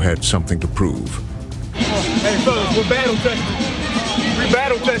Lakers who had something to prove. Hey, fellas, we're battle tested. We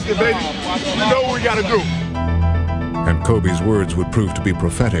battle tested, baby. We know what we got to do. And Kobe's words would prove to be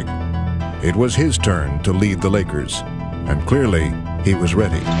prophetic. It was his turn to lead the Lakers, and clearly he was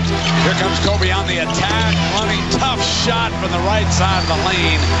ready. Here comes Kobe on the attack, running tough shot from the right side of the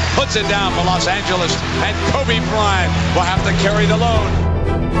lane. Puts it down for Los Angeles, and Kobe Bryant will have to carry the load.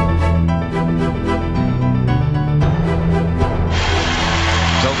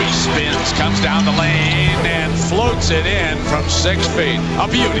 Kobe spins, comes down the lane, and floats it in from 6 feet. A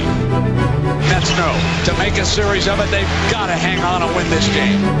beauty. Nets know to make a series of it, they've got to hang on and win this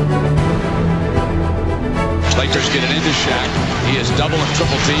game. Lakers get it into Shaq. He is double and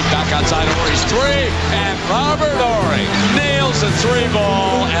triple teamed. Back outside Horry's three. And Robert Horry nails the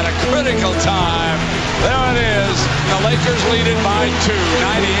 3-ball at a critical time. There it is. The Lakers lead it by 2,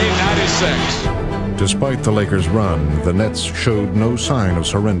 98-96. Despite the Lakers' run, the Nets showed no sign of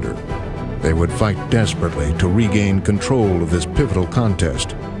surrender. They would fight desperately to regain control of this pivotal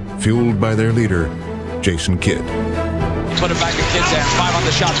contest, fueled by their leader, Jason Kidd. Put it back to Kidd's hands. 5 on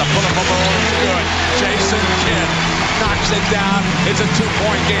the shot. The pull-up is good. Jason Kidd knocks it down. It's a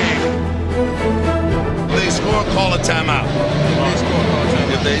 2-point game. If they score, call a timeout.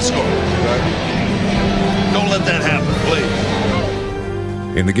 If they score. Don't let that happen,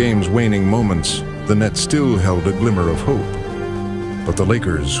 please. In the game's waning moments, the Nets still held a glimmer of hope. But the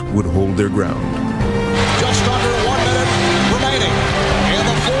Lakers would hold their ground. Just under 1 minute remaining in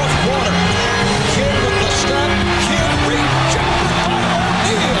the fourth quarter. Kidd with the step. Kidd rejected by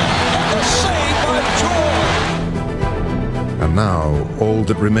O'Neal. And the save by Jordan. And now, all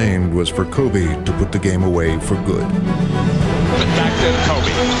that remained was for Kobe to put the game away for good. Back to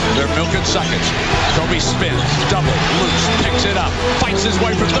Kobe. They're milking seconds. Kobe spins, double, loose, picks it up, fights his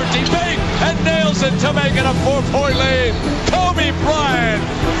way for 13 big, and nails it to make it a 4-point lead. Kobe Bryant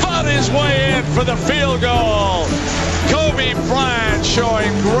fought his way in for the field goal. Kobe Bryant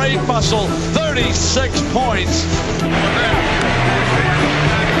showing great muscle, 36 points.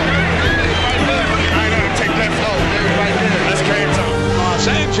 Los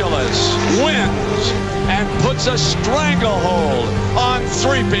Angeles wins and puts a stranglehold on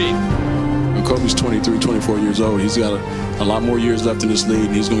three-peat. Kobe's 23, 24 years old. He's got a lot more years left in this league,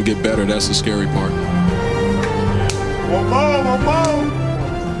 and he's going to get better. That's the scary part. One more.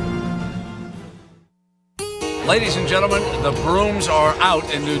 Ladies and gentlemen, the brooms are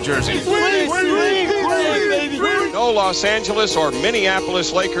out in New Jersey. No Los Angeles or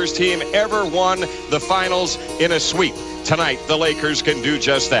Minneapolis Lakers team ever won the finals in a sweep. Tonight, the Lakers can do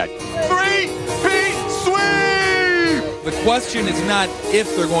just that. Three-peat sweep! The question is not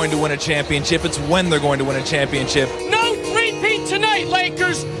if they're going to win a championship, it's when they're going to win a championship. No three-peat tonight,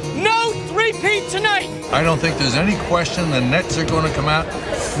 Lakers! No three-peat tonight! I don't think there's any question the Nets are going to come out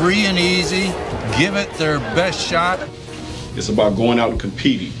free and easy, give it their best shot. It's about going out and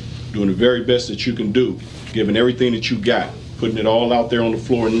competing, doing the very best that you can do, giving everything that you got, putting it all out there on the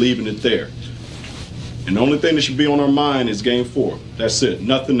floor and leaving it there. And the only thing that should be on our mind is Game 4. That's it,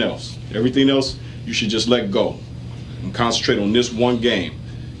 nothing else. Everything else, you should just let go and concentrate on this one game,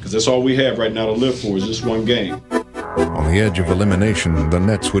 because that's all we have right now to live for is this one game. On the edge of elimination, the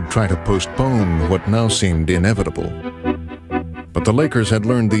Nets would try to postpone what now seemed inevitable. But the Lakers had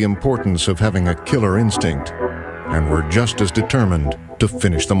learned the importance of having a killer instinct and were just as determined to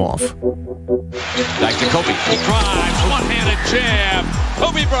finish them off. Back to Kobe. He drives, one-handed jam.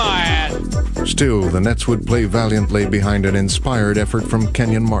 Kobe Bryant. Still, the Nets would play valiantly behind an inspired effort from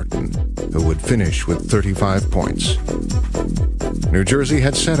Kenyon Martin, who would finish with 35 points. New Jersey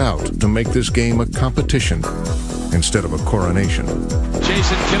had set out to make this game a competition instead of a coronation.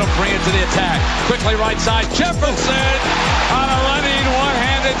 Jason Kidd will bring it to the attack. Quickly right side, Jefferson on a running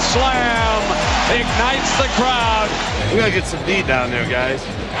one-handed slam. Ignites the crowd. We got to get some D down there, guys.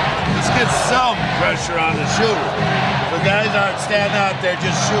 Let's get some pressure on the shooter. The guys aren't standing out there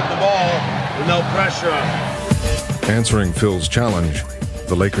just shooting the ball with no pressure on them. Answering Phil's challenge,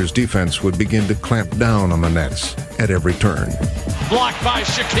 the Lakers' defense would begin to clamp down on the Nets at every turn. blocked by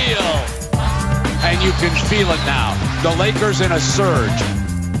Shaquille. And you can feel it now. The Lakers in a surge.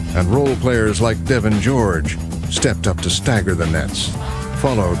 And role players like Devin George stepped up to stagger the Nets,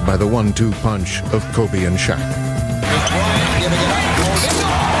 followed by the 1-2 punch of Kobe and Shaq. A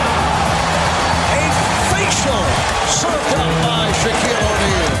facial served up by Shaquille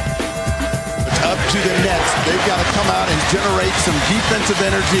O'Neal. It's up to the Nets. They've got to come out and generate some defensive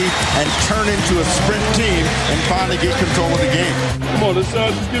energy and turn into a sprint team and finally get control of the game. Come on, let's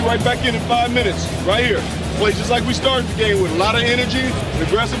get right back in 5 minutes. Right here. Play just like we started the game with a lot of energy and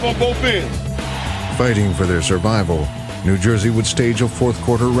aggressive on both ends. Fighting for their survival, New Jersey would stage a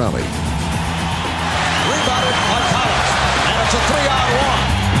fourth-quarter rally. Rebounded by Collins, and it's a 3-on-1.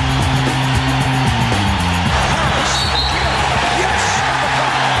 Harris,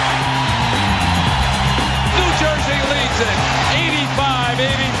 New Jersey leads it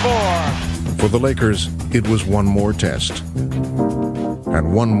 85-84. For the Lakers, it was one more test.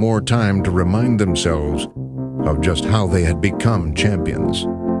 And one more time to remind themselves of just how they had become champions.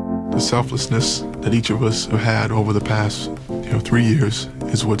 The selflessness that each of us have had over the past 3 years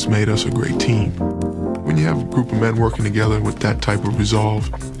is what's made us a great team. When you have a group of men working together with that type of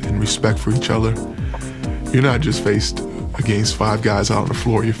resolve and respect for each other, you're not just faced against 5 guys out on the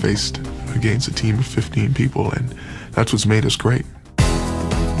floor, you're faced against a team of 15 people, and that's what's made us great.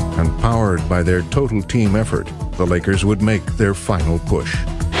 And powered by their total team effort, the Lakers would make their final push.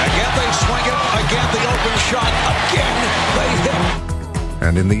 Again they swing it, again the open shot, again they hit.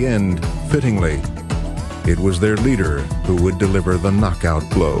 And in the end, fittingly, it was their leader who would deliver the knockout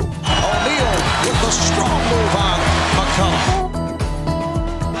blow. O'Neal with the strong move on McCollum.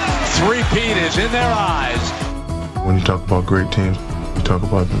 Three-peat is in their eyes. When you talk about great teams, you talk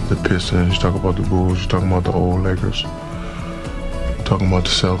about the Pistons, you talk about the Bulls, you talk about the old Lakers, you're talking about the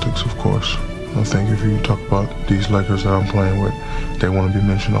Celtics, of course. I think if you talk about these Lakers that I'm playing with, they want to be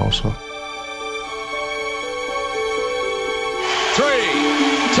mentioned also. 3,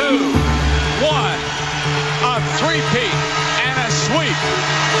 2, 1. A three-peat and a sweep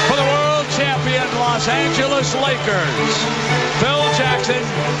for the world champion Los Angeles Lakers. Phil Jackson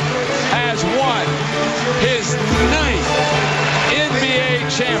has won his 9th NBA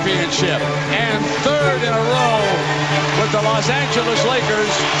championship and 3rd in a row with the Los Angeles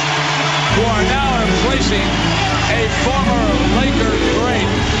Lakers, who are now embracing a former Laker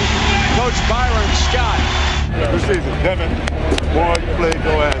great, Coach Byron Scott. Good season, Devin. Boy, you played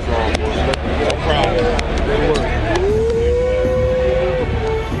your ass off, boy. So proud.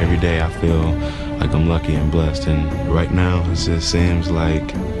 Every day I feel like I'm lucky and blessed, and right now it just seems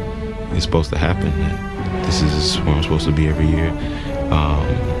like it's supposed to happen. This is where I'm supposed to be every year.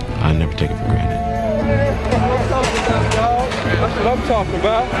 I never take it for granted. That's what I'm talking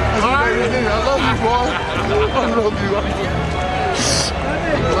about. I love you, boy. I love you.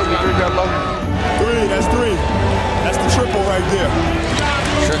 I love you. 3, that's 3. That's the triple right there.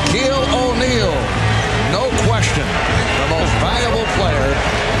 Shaquille O'Neal, no question, the most valuable player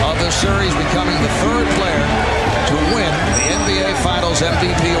of this series, becoming the 3rd player to win the NBA Finals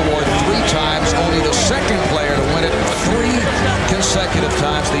MVP award 3 times, only the 2nd player to win it 3 consecutive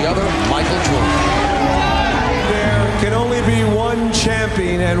times, the other, Michael Jordan. There can only be one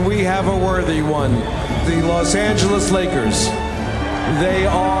champion, and we have a worthy one. The Los Angeles Lakers. They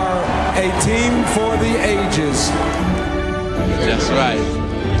are a team for the ages. That's right.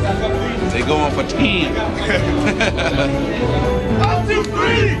 They're going for 10. 1, 2,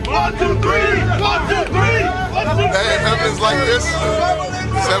 3! 1, 2, 3! 1, 2, 3! 1, 2, 3! Hey, nothing's like this.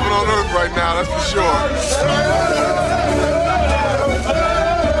 It's heaven on earth right now, that's for sure.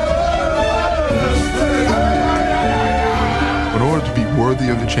 In order to be worthy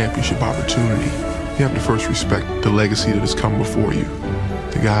of the championship opportunity, you have to first respect the legacy that has come before you.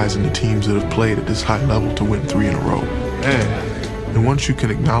 The guys and the teams that have played at this high level to win 3 in a row. And once you can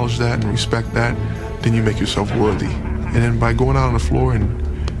acknowledge that and respect that, then you make yourself worthy. And then by going out on the floor and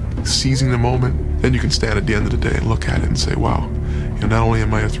seizing the moment, then you can stand at the end of the day and look at it and say, wow, not only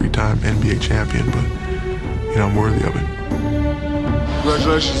am I a 3-time NBA champion, but I'm worthy of it.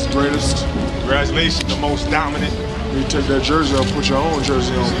 Congratulations, greatest. Congratulations, the most dominant. You take that jersey off, put your own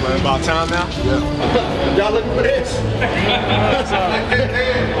jersey on, man. About time now? Yeah. Y'all looking for this?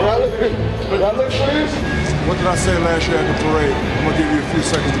 Y'all looking for this? What did I say last year at the parade? I'm going to give you a few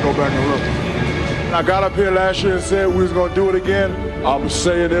seconds to go back and look. I got up here last year and said we was going to do it again. I'm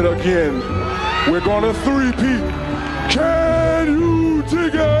saying it again. We're going to 3-peat. Can you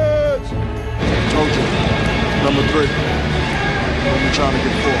dig it? Told you. Number 3. I'm trying to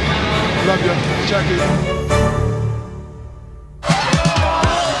get 4. Love you. Jackie.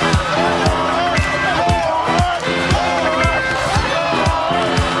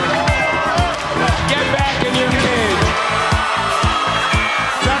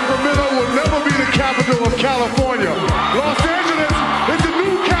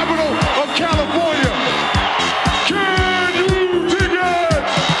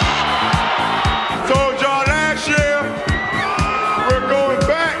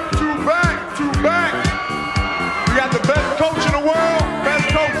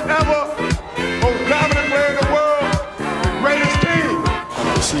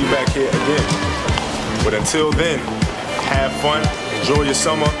 to see you back here again. But until then, have fun, enjoy your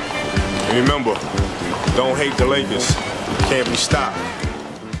summer, and remember, don't hate the Lakers. Can't be stopped.